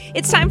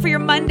It's time for your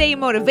Monday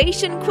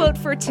motivation quote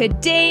for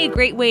today. A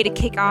great way to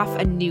kick off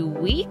a new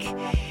week.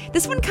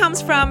 This one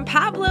comes from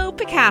Pablo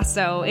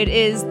Picasso. It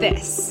is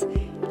this: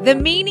 the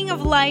meaning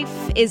of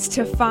life is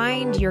to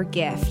find your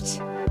gift.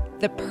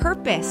 The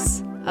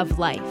purpose of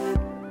life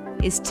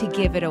is to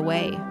give it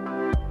away.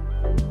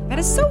 That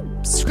is so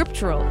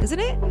scriptural, isn't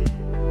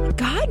it?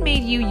 God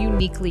made you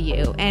uniquely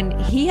you, and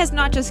He has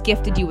not just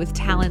gifted you with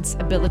talents,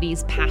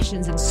 abilities,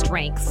 passions, and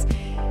strengths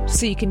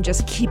so you can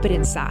just keep it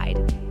inside.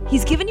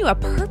 He's given you a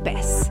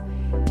purpose.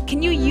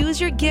 Can you use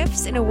your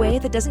gifts in a way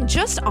that doesn't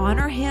just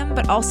honor Him,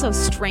 but also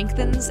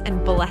strengthens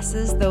and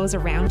blesses those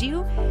around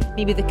you,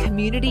 maybe the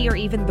community or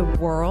even the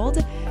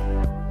world?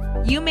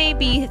 You may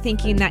be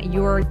thinking that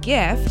your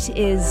gift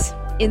is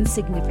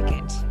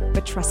insignificant,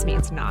 but trust me,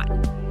 it's not.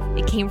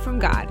 It came from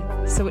God,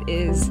 so it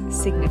is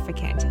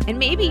significant. And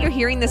maybe you're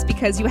hearing this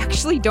because you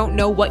actually don't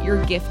know what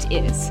your gift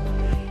is.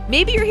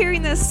 Maybe you're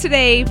hearing this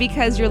today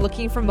because you're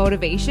looking for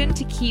motivation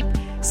to keep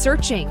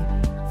searching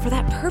for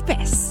that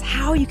purpose,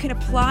 how you can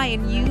apply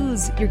and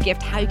use your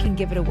gift, how you can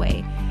give it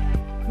away.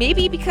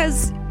 Maybe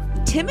because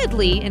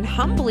timidly and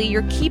humbly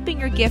you're keeping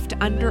your gift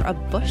under a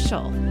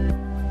bushel.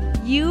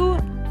 You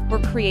were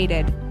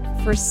created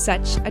for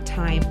such a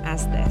time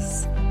as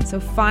this. So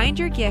find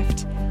your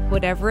gift,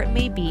 whatever it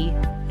may be,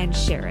 and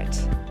share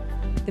it.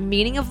 The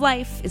meaning of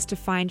life is to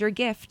find your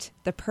gift.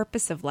 The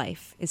purpose of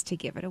life is to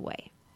give it away.